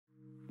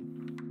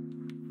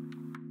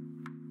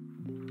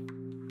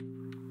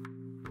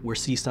we're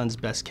CSUN's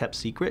best kept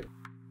secret.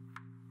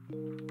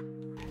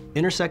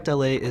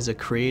 IntersectLA is a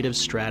creative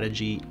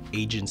strategy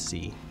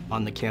agency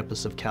on the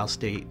campus of Cal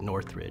State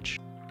Northridge.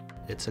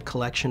 It's a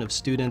collection of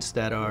students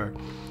that are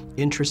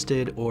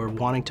interested or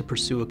wanting to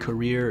pursue a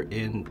career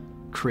in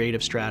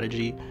creative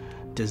strategy,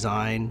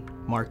 design,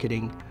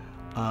 marketing,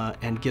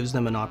 and gives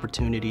them an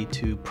opportunity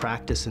to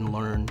practice and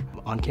learn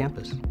on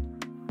campus.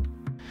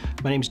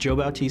 My name is Joe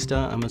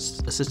Bautista. I'm an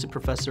assistant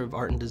professor of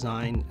art and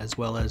design as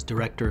well as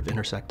director of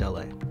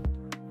IntersectLA.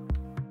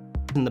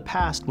 In the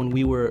past, when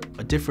we were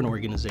a different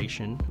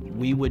organization,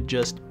 we would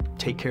just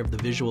take care of the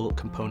visual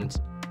components.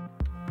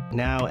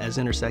 Now, as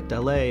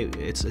IntersectLA,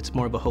 it's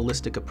more of a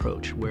holistic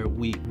approach where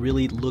we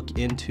really look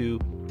into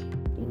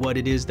what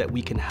it is that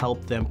we can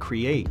help them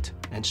create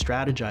and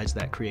strategize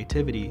that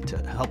creativity to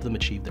help them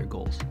achieve their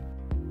goals.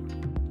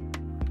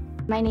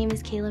 My name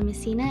is Kayla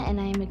Messina, and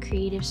I am a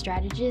creative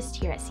strategist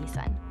here at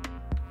CSUN.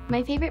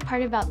 My favorite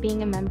part about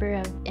being a member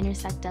of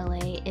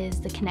IntersectLA is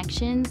the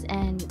connections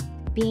and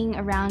being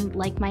around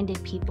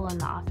like-minded people in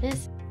the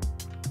office.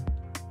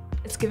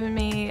 It's given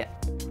me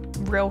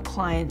real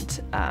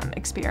client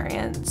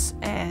experience,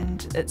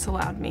 and it's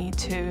allowed me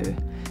to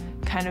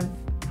kind of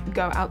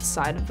go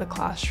outside of the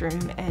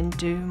classroom and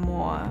do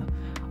more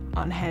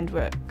on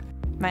handwork.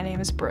 My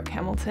name is Brooke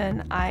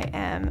Hamilton. I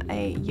am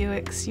a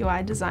UX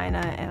UI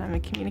designer, and I'm a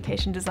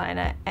communication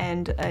designer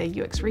and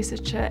a UX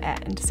researcher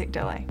at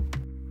IntersectLA.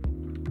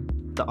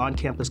 The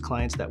on-campus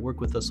clients that work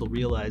with us will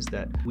realize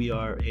that we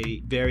are a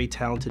very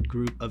talented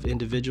group of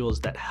individuals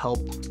that help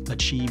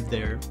achieve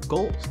their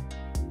goals.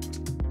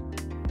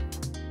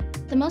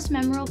 The most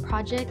memorable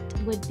project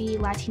would be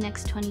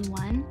Latinx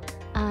 21.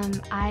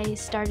 I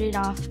started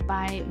off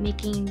by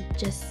making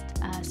just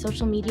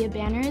social media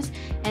banners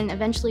and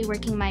eventually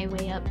working my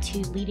way up to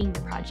leading the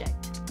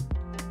project.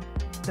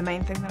 The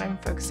main thing that I'm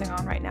focusing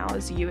on right now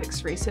is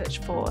UX research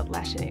for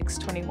Latinx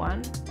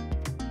 21.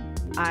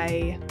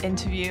 I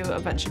interview a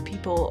bunch of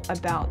people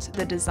about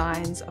the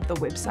designs of the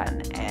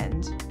website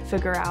and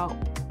figure out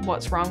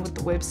what's wrong with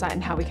the website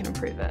and how we can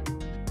improve it.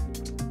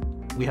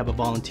 We have a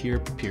volunteer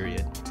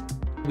period.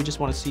 We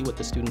just want to see what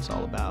the student's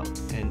all about,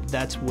 and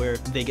that's where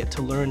they get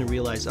to learn and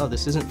realize, oh,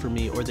 this isn't for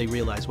me, or they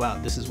realize, wow,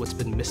 this is what's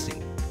been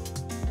missing.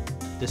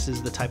 This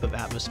is the type of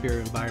atmosphere or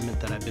environment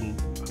that I've been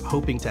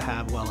hoping to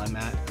have while I'm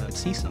at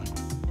CSUN.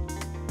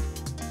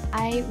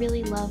 I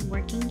really love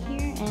working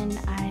here, and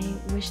I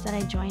wish that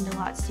I joined a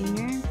lot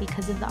sooner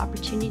because of the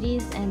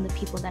opportunities and the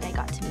people that I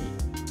got to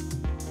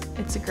meet.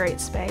 It's a great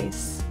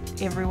space.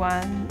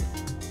 Everyone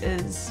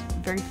is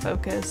very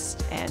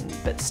focused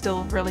but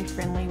still really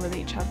friendly with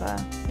each other.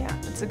 Yeah,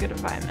 it's a good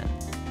environment.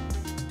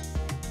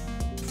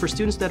 For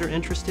students that are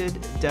interested,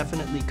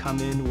 definitely come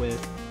in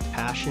with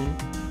passion,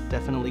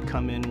 definitely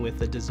come in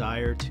with a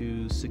desire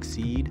to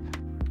succeed.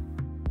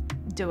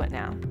 Do it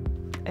now.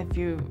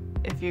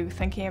 If you're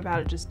thinking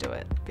about it, just do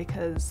it,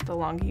 because the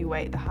longer you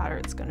wait, the harder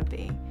it's going to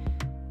be.